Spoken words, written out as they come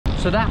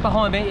So that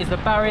behind me is the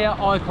Bahria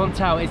Icon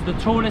Tower. It's the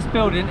tallest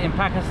building in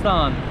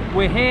Pakistan.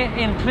 We're here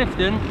in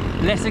Clifton.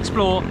 Let's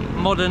explore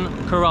modern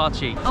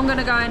Karachi. I'm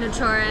gonna go in and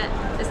try it.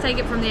 Let's take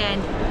it from the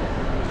end.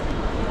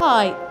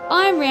 Hi,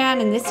 I'm Reanne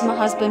and this is my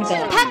husband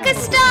Ben.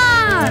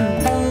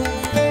 Pakistan!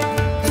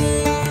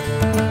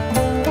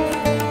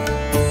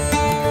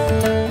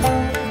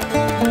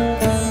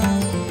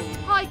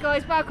 Hi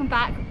guys, welcome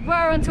back.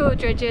 We're on tour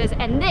Dridgers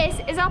and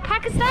this is our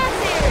Pakistan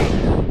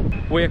series.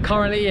 We are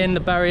currently in the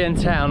Bahrian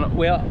town.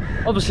 We are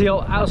obviously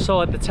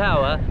outside the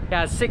tower. It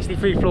has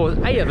 63 floors.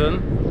 8 of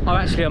them are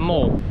actually a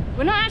mall.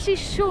 We're not actually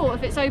sure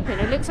if it's open.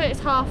 It looks like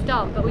it's half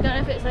done, but we don't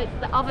know if it's like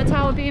the other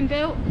tower being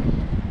built.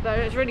 But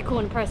it's really cool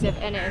and impressive,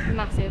 and it is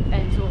massive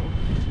and tall.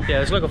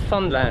 Yeah, it's like a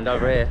fun land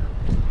over here.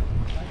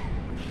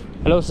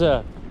 Hello,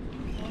 sir.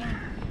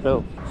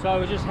 Hello. So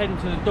we're just heading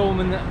to the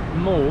Dolmen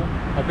Mall.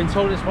 I've been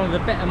told it's one of the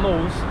better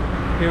malls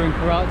here in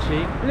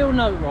Karachi. A little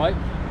note, right?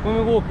 When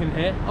we're walking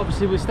here,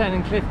 obviously we're staying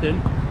in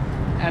Clifton,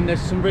 and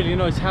there's some really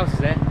nice houses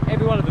there.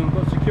 Every one of them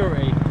got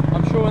security.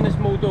 I'm sure on this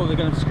mall door they're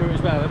going to have security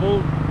as well. They've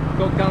all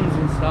got guns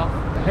and stuff,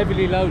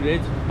 heavily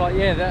loaded. But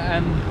yeah,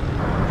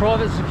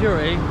 private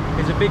security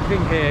is a big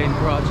thing here in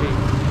Karachi.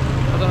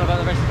 I don't know about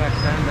the rest of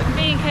Pakistan, but I'm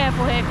being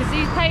careful here because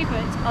these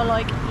pavements are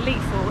like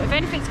lethal. If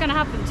anything's going to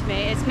happen to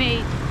me, it's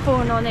me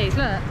falling on these.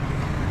 Look,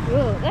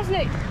 whoa, that's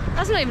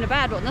not even a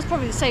bad one. That's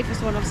probably the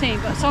safest one I've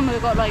seen. But some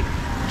have got like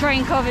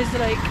drain covers,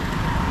 like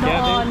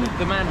not on.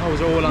 The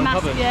manholes are all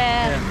uncovered.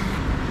 Yeah.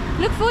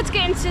 Look forward to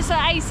getting to some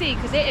AC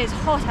because it is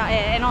hot out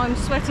here and I'm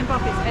sweating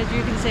buckets, as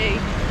you can see.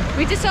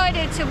 We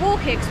decided to walk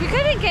here because we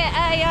couldn't get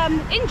a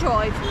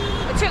in-drive.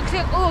 It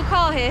took all a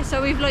car here,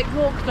 so we've like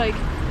walked like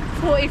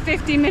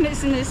 40-50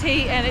 minutes in this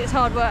heat, and it's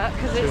hard work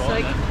because it's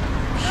like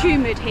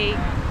humid heat.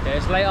 Yeah,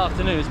 it's late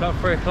afternoon, it's about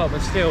 3 o'clock,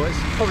 but still it's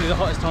probably the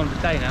hottest time of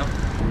the day now.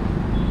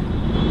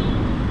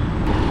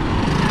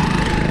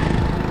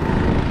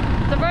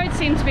 The roads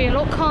seem to be a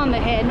lot calmer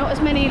here, not as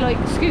many like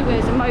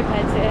scooters and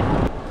mopeds here.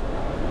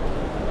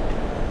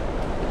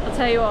 I'll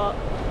tell you what,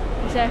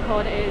 this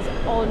aircon is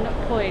on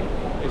point.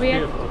 It's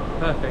beautiful,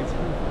 perfect.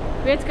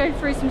 We had to go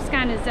through some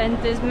scanners, and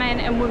there's men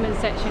and women's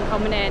section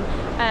coming in,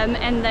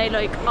 and they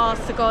like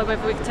asked the guy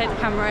whether we could take the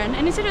camera in,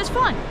 and he said it was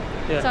fine.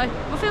 Yeah. So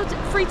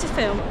we're free to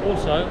film.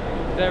 Also,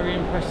 very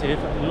impressive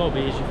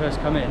lobby as you first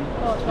come in.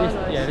 Oh, it's very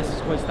nice. Yeah, this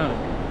is quite stunning.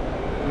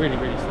 Really,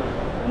 really stunning.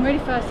 I'm really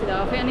thirsty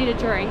though. I think I need a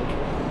drink,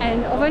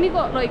 and I've only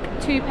got like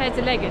 2 pairs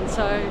of leggings,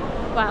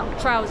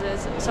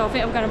 trousers. So I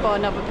think I'm going to buy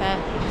another pair.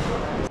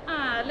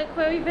 Ah, look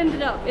where we've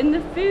ended up, in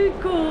the food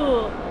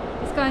court.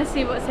 Let's go and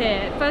see what's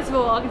here. First of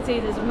all, I can see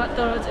there's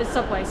McDonald's and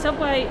Subway.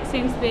 Subway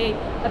seems to be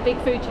a big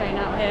food chain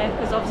out here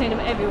because I've seen them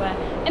everywhere.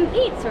 And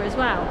pizza as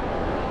well.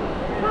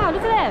 Wow,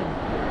 look at them.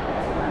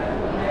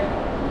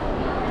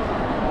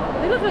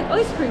 They look like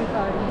ice cream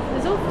cones.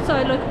 There's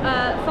also like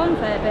a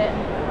funfair bit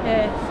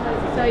here,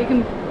 so you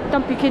can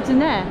dump your kids in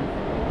there.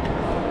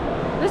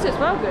 This looks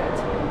well good.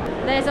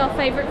 There's our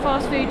favourite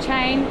fast food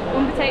chain.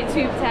 1 potato,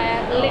 2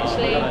 potato,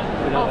 literally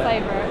our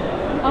favourite.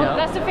 Yeah.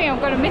 That's the thing I'm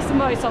going to miss the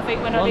most, I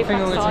think, when I leave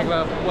Pakistan. One thing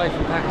I'm going to take away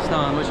from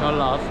Pakistan, which I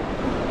love,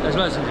 there's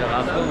loads of things I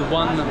love, but the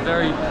one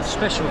very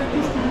special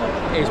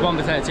is 1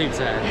 potato, 2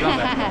 potato. Love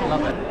it,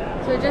 love it.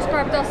 So we just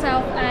grabbed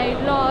ourselves a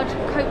large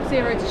Coke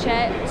Zero to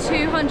share,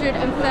 230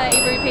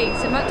 rupees.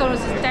 So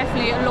McDonald's is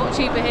definitely a lot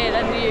cheaper here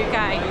than the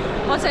UK.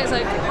 I'd say it's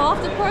like half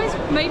the price,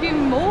 maybe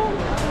even more.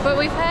 But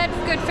we've heard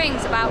good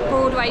things about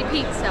Broadway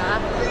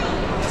pizza,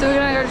 so we're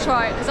going to go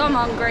try it because I'm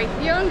hungry.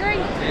 You hungry?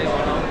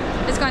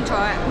 Yeah. Let's go and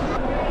try it.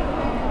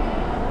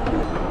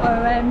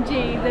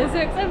 OMG, this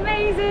looks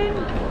amazing.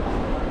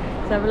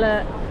 Let's have a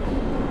look.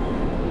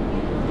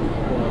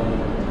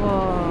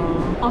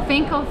 Whoa. I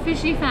think I've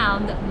officially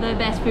found the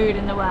best food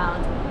in the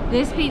world.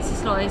 This pizza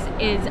slice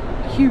is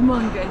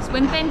humongous.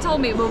 When Ben told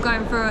me we were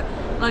going for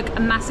like a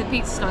massive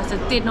pizza slice, I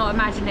did not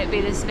imagine it'd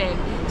be this big.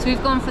 So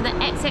we've gone for the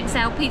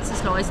XXL pizza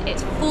slice.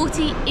 It's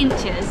 40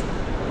 inches,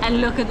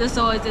 and look at the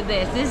size of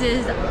this. This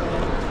is...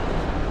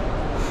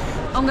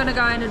 I'm gonna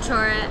go in and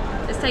try it.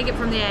 Let's take it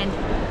from the end.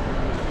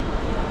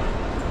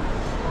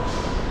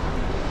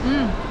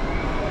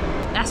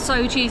 That's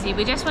so cheesy.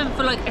 We just went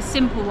for like a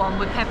simple one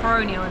with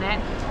pepperoni on it,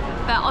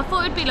 but I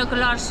thought it'd be like a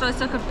large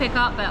slice I could pick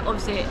up, but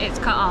obviously it's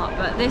cut up.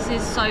 But this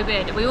is so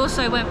big. We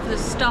also went for the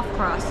stuffed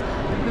crust.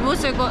 We've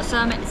also got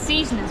some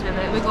seasonings with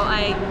it. We've got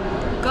a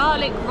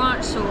garlic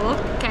ranch sauce,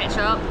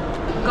 ketchup,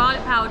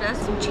 garlic powder,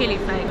 some chili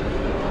flake.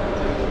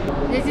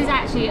 This is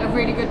actually a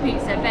really good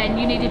pizza. Ben,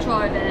 you need to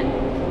try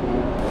it.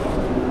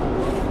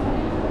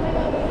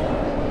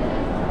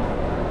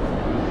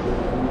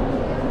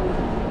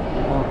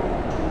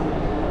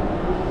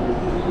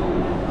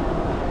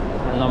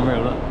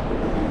 Unreal,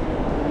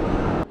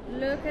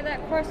 look at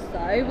that crust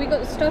though. We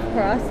got the stuffed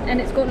crust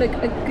and it's got like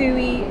a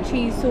gooey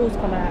cheese sauce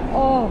coming out.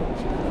 Oh,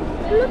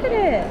 look at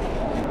it.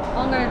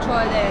 I'm gonna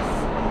try this.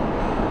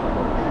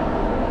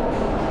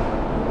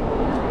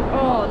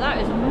 Oh,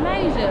 that is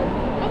amazing.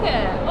 Look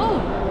at it.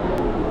 Oh,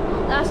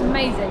 that's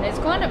amazing. It's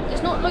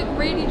not like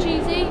really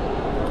cheesy.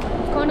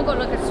 It's kind of got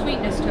like a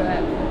sweetness to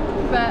it.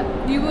 but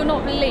you will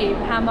not believe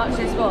how much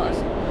this was.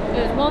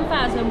 It was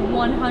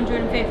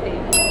 1,150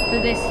 for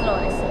this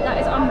slice.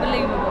 That is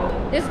unbelievable.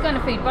 This is going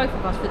to feed both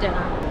of us for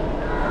dinner.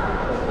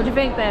 What do you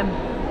think, Ben?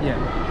 Yeah,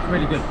 it's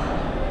really good.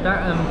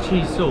 That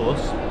cheese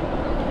sauce,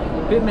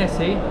 a bit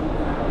messy,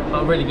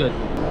 but really good.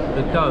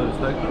 The dough's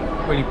like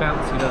really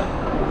bouncy, look.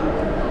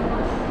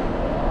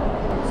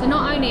 So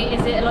not only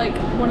is it like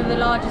one of the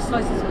largest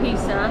slices of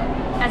pizza,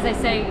 as they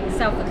say,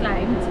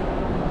 self-acclaimed,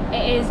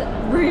 it is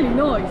really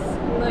nice.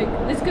 Like,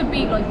 this could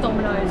be like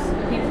Domino's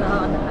Pizza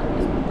Hut.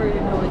 It's really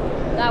nice.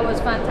 That was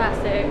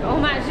fantastic.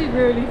 I'm actually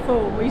really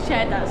full. We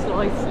shared that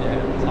slice.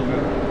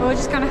 Yeah. We're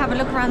just going to have a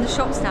look around the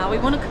shops now. We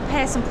want to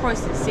compare some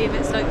prices, see if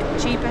it's like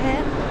cheaper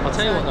here. I'll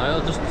tell you what though,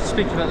 I'll just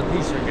speak about the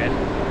pizza again.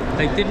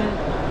 They didn't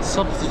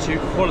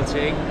substitute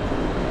quality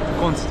for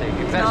quantity.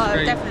 It's actually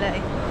really,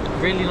 definitely.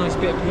 Really nice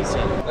bit of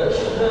pizza.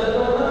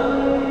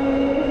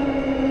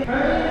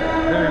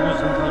 Very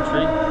Muslim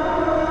country.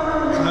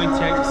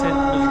 98%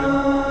 Muslim.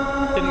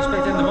 Didn't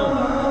expect them all.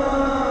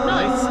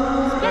 Nice.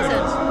 It's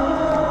pleasant.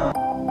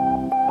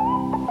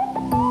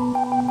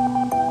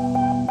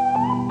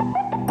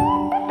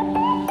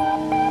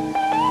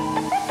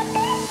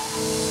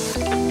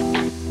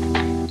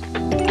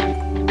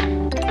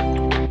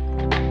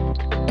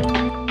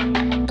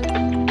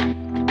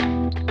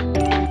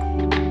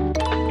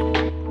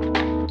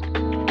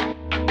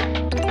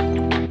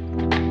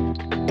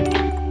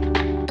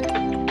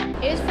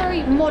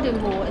 Modern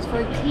mall, it's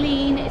very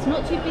clean, it's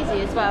not too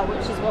busy as well, which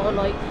is what I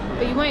like,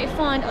 but you won't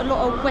find a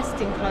lot of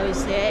Western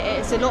clothes here.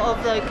 It's a lot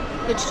of like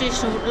the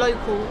traditional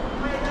local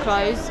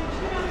clothes,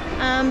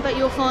 but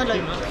you'll find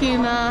like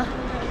Puma,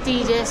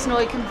 Adidas,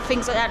 Nike and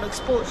things like that, like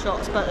sports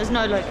shops, but there's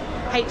no like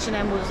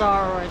H&M or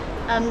Zara.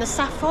 The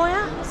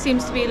Sapphire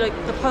seems to be like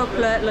the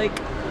popular, like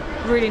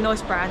really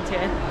nice brand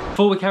here.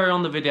 Before we carry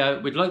on the video,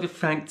 we'd like to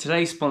thank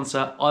today's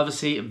sponsor,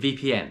 Privacy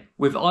VPN.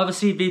 With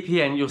Privacy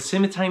VPN, you're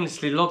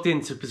simultaneously logged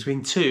into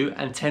between 2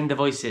 and 10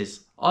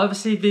 devices.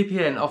 Privacy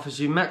VPN offers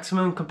you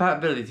maximum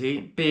compatibility,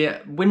 be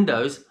it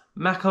Windows,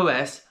 Mac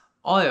OS,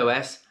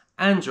 iOS,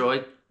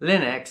 Android,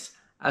 Linux,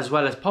 as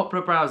well as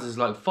popular browsers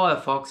like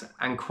Firefox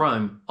and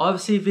Chrome.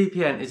 Privacy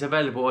VPN is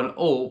available on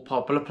all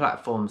popular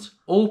platforms.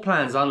 All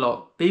plans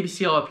unlock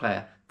BBC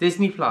iPlayer,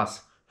 Disney+,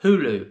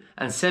 Hulu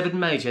and 7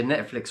 major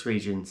Netflix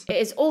regions. It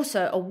is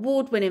also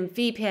award-winning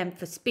VPN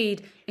for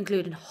speed,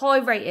 including high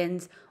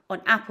ratings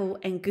on Apple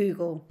and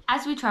Google.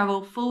 As we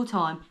travel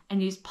full-time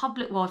and use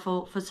public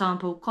Wi-Fi, for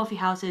example, coffee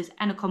houses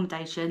and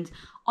accommodations,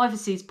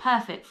 Privacy is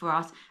perfect for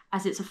us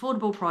as it's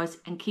affordable price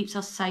and keeps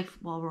us safe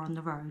while we're on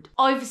the road.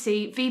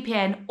 Privacy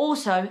VPN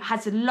also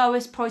has the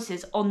lowest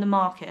prices on the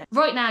market.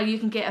 Right now you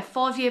can get a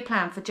 5-year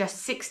plan for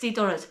just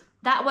 $60.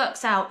 That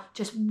works out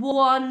just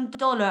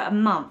 $1 a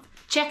month.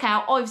 Check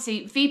out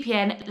Privacy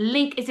VPN,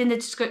 link is in the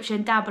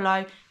description down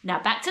below. Now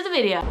back to the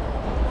video.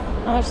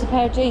 How much is a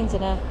pair of jeans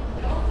in there?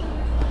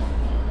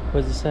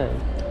 What does it say?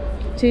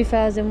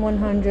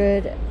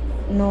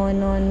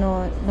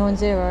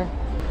 2,100.999.90.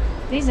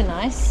 These are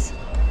nice.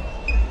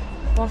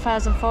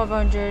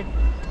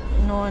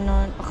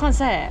 1,500.99. I can't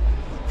say it.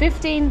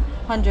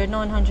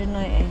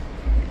 1,500.990.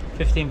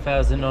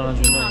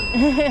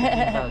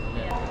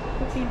 15,990.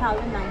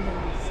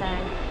 15,990. So,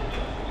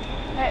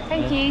 alright,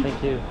 thank you.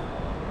 Thank you.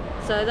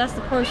 So that's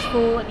the price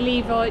for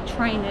Levi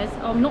trainers.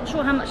 I'm not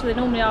sure how much they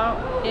normally are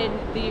in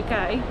the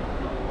UK,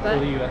 but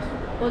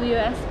or the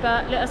US,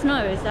 but let us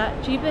know, is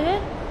that cheaper here?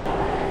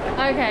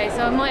 Okay,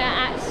 so I might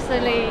have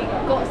actually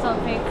got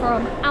something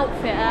from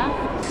Outfitter,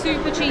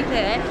 super cheap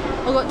here.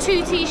 I got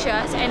 2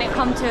 t-shirts and it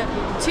come to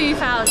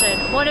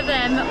 2,000. One of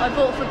them I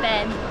bought for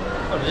Ben.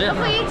 Oh, yeah. I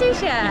bought you a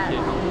t-shirt.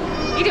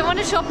 He didn't want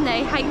to shop now,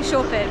 he hates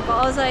shopping, but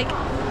I was like,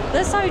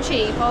 they're so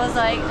cheap. I was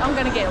like, I'm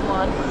gonna get him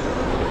one.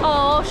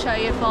 Oh, I'll show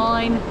you,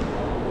 fine.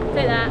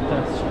 Take that.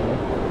 That's true.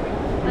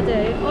 I do.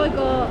 I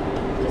got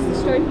just a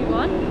stripy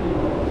one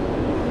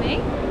for me.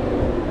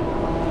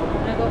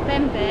 And I got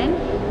Ben.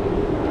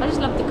 I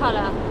just love the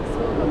colour. So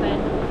I got Ben.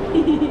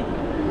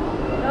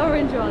 The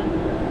orange one.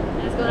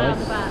 And it's got that on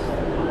the back.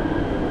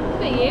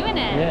 Look at you,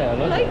 innit? Yeah, I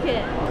like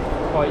it.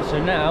 Right, so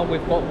now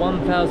we've got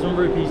 1,000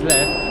 rupees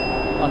left.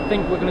 I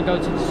think we're going to go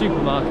to the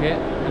supermarket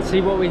and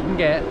see what we can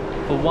get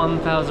for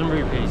 1,000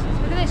 rupees.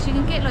 Look at this, you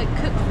can get like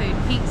cooked food,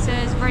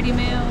 pizzas, ready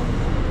meal.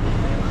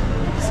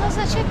 What's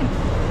that chicken?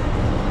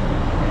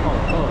 Oh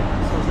god,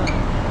 what's that?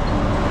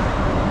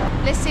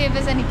 Let's see if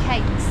there's any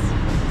cakes.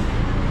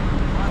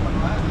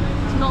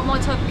 It's not my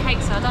type of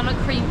cake, so I don't like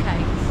cream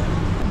cakes.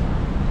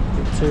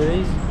 2 of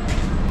these?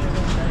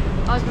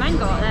 Oh, there's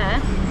mango up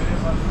there.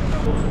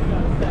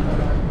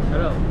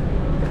 Hello.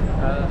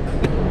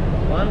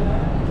 One.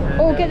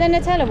 Oh, get the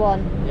Nutella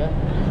one. Yeah?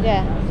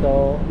 Yeah.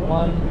 So,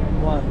 one,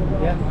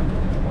 yeah?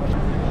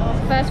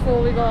 First of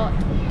all, we got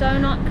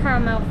donut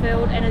caramel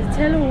filled and a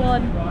Nutella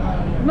one.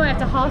 We might have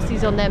to half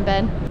these on them,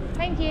 Ben.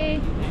 Thank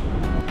you.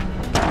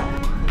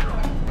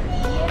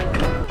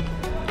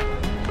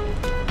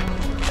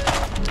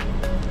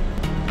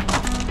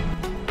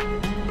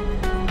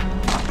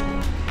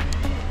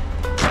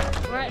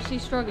 We're actually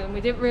struggling.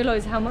 We didn't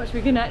realise how much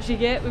we can actually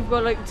get. We've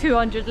got like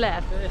 200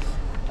 left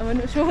and we're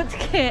not sure what to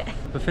get.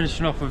 We're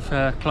finishing off with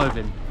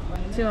clothing.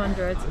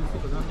 200.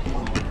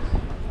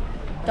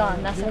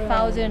 Done. That's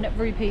 1,000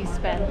 rupees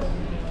spent.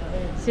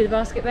 See the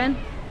basket, Ben?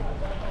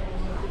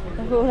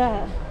 Look at all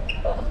that.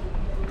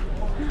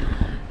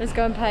 Let's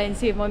go and pay and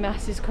see if my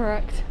maths is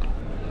correct.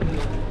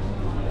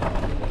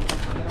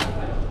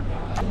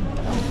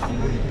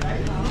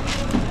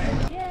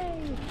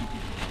 Yay!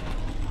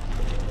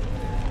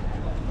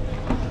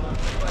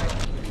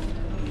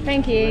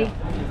 Thank you.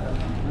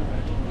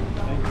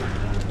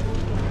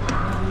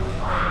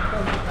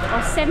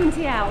 Oh,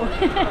 70 out.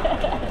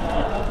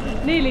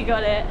 Nearly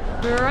got it.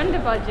 We were under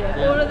budget,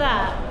 all of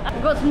that.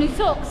 We've got some new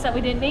socks that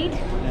we didn't need.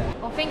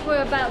 I think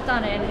we're about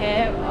done in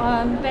here.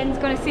 Ben's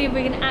going to see if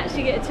we can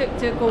actually get a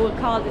tuk-tuk or a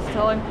car this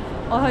time.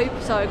 I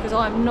hope so, because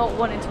I'm not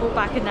wanting to walk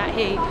back in that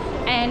heat.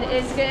 And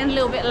it's getting a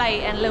little bit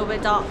late and a little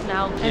bit dark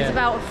now. Yeah. It's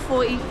about a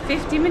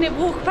 40-50 minute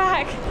walk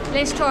back.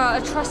 Let's try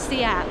a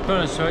trusty app.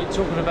 So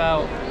talking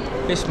about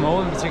this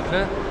mall in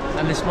particular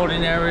and this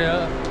modern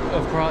area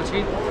of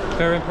Karachi,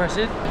 very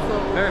impressive.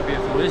 Very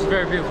beautiful. This is a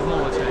very beautiful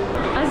mall, I'd say.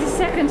 As the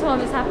second time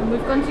it's happened,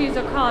 we've gone to use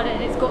our card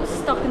and it's got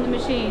stuck in the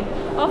machine.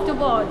 After a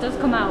while, it does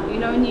come out, you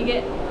know, and you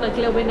get like a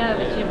little bit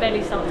nervous, your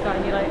belly starts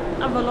going, you're like,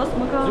 have I lost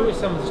my card? There's always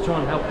someone to try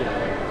and help you.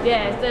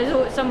 Yeah, there's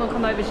always someone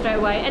come over straight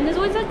away. And there's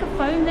always like a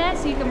phone there,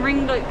 so you can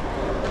ring like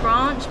the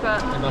branch,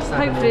 but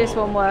hopefully this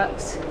one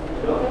works.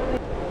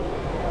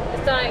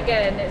 It's done it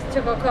again, it's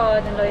took our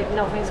card and like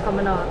nothing's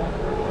coming up.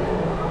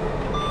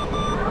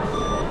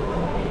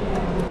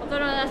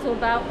 All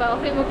about, but I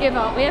think we'll give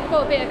up. We have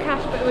got a bit of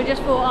cash, but we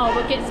just thought, oh,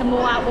 we'll get some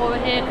more out while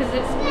we're here, because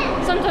it's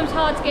sometimes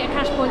hard to get a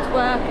cash point to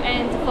work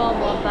and to farm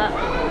one, but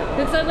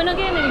looks like we're not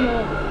getting any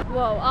more.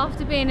 Well,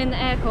 after being in the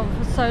aircon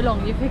for so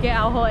long, you forget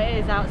how hot it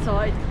is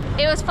outside.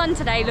 It was fun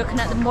today looking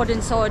at the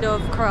modern side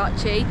of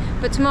Karachi,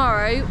 but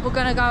tomorrow we're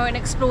going to go and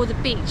explore the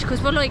beach,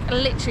 because we're like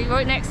literally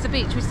right next to the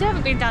beach. We still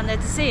haven't been down there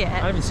to see it.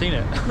 I haven't seen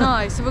it.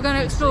 No, so we're going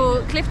to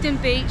explore Clifton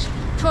Beach,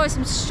 try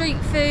some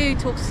street food,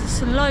 talk to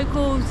some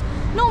locals.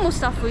 Normal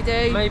stuff we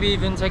do. Maybe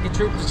even take a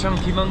trip to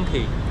Chunky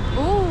Monkey.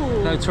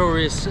 Ooh.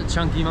 Notorious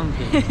Chunky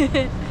Monkey.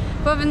 But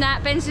other than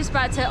that, Ben's just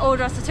about to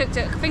order us a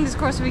tuk-tuk. Fingers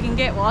crossed we can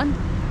get one.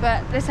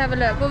 But let's have a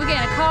look. What are we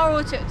getting, a car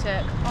or a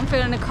tuk-tuk? I'm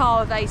feeling a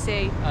car with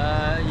AC.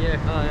 Yeah,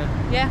 car, yeah.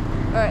 Yeah?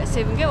 Alright, let's see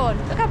if we can get one.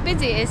 Look how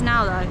busy it is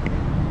now though.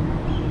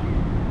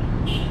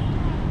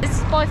 This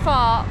is by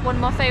far one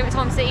of my favourite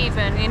times of the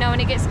evening. You know, when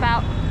it gets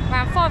about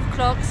around 5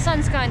 o'clock, the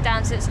sun's going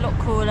down, so it's a lot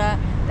cooler.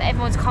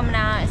 Everyone's coming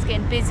out, it's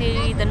getting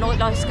busy, the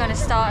nightlife's going to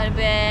start in a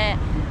bit.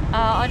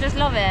 I just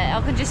love it.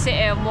 I can just sit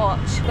here and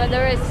watch. But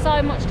there is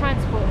so much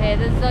transport here.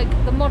 There's like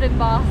the modern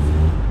bus,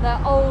 the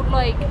old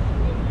like,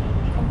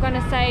 I'm going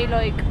to say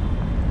like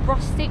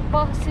rustic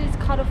buses,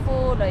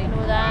 colourful, like and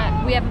all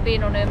that. We haven't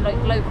been on them, like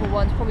local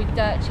ones, probably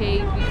dirt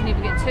cheap. You can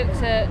even get tuk-tuks,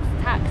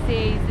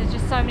 taxis. There's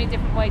just so many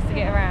different ways to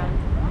get around.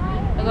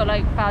 I've got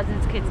like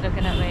thousands of kids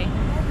looking at me.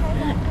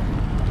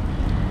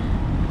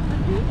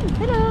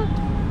 Hello.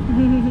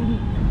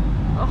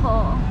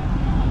 Oh.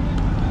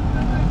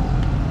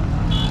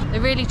 They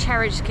really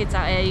cherish kids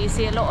out here. You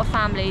see a lot of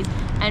families,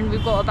 and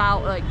we've got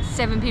about like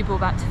 7 people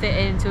about to fit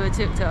into a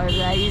tuk-tuk over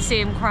there. You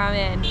see them cram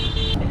in.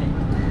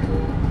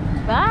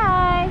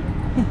 Bye.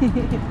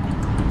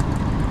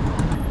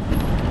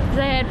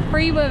 They had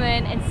 3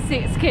 women and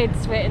 6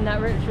 kids fit in that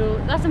ritual.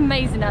 That's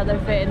amazing how they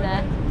fit in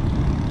there.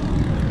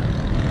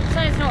 So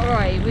it's not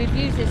right. We've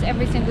used this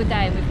every single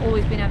day. We've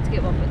always been able to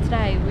get one, but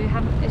today we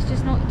haven't. It's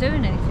just not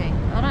doing anything.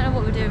 I don't know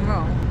what we're doing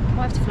wrong.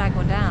 Might have to flag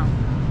one down.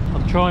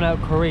 I'm trying out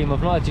Kareem.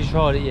 I've not actually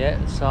tried it yet,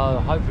 so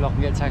hopefully I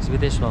can get a taxi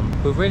with this one.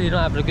 We're really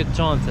not having a good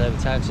time today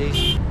with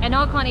taxis. And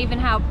I can't even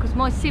help because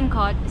my SIM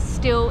card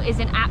still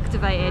isn't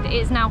activated.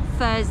 It's now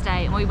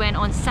Thursday and we went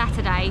on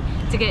Saturday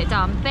to get it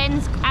done.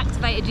 Ben's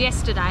activated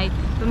yesterday,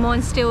 but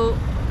mine's still,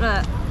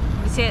 look,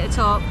 you see at the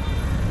top,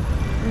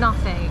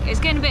 nothing.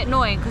 It's getting a bit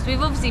annoying because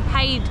we've obviously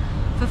paid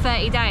for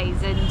 30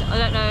 days and I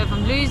don't know if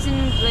I'm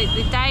losing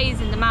the days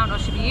and the amount I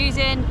should be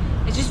using.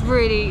 It's just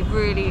really,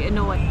 really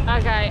annoying.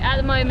 Okay, at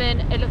the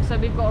moment, it looks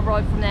like we've got a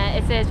ride from there.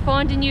 It says,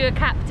 finding you a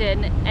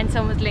captain, and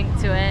someone's linked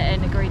to it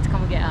and agreed to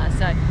come and get us.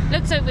 So,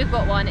 looks like we've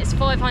got one. It's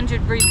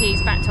 500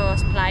 rupees back to our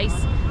place.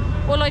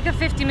 Well, like a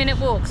 50-minute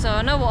walk, so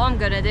I know what I'm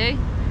gonna do.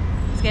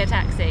 Let's get a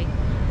taxi.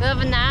 But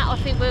other than that, I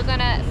think we're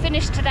gonna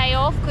finish today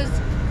off because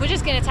we're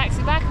just getting a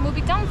taxi back and we'll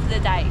be done for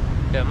the day.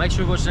 Yeah, make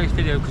sure you watch the next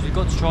video because we've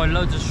got to try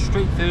loads of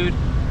street food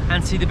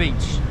and see the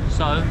beach.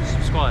 So,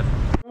 subscribe.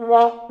 Spill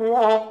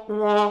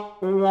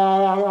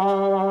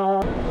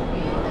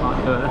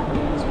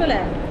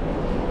it.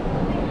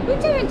 What are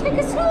you doing? Take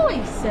a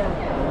slice.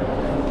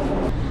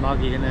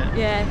 Muggy, isn't it?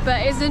 Yeah,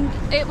 but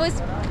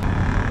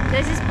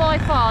this is by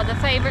far the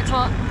favourite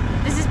time.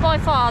 This is by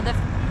far the